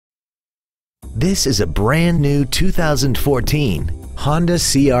This is a brand new 2014 Honda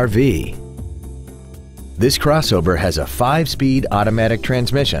CR-V. This crossover has a 5-speed automatic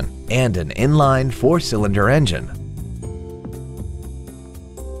transmission and an inline 4-cylinder engine.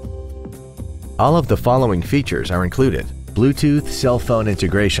 All of the following features are included: Bluetooth cell phone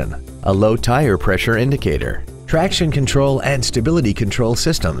integration, a low tire pressure indicator, traction control and stability control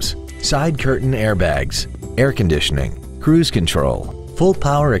systems, side curtain airbags, air conditioning, cruise control, full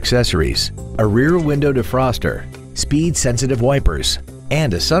power accessories, a rear window defroster, speed-sensitive wipers,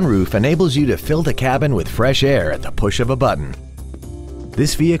 and a sunroof enables you to fill the cabin with fresh air at the push of a button.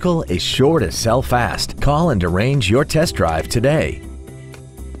 This vehicle is sure to sell fast. Call and arrange your test drive today.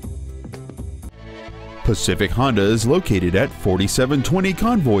 Pacific Honda is located at 4720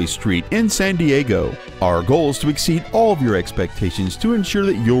 Convoy Street in San Diego. Our goal is to exceed all of your expectations to ensure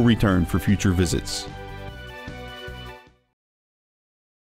that you'll return for future visits.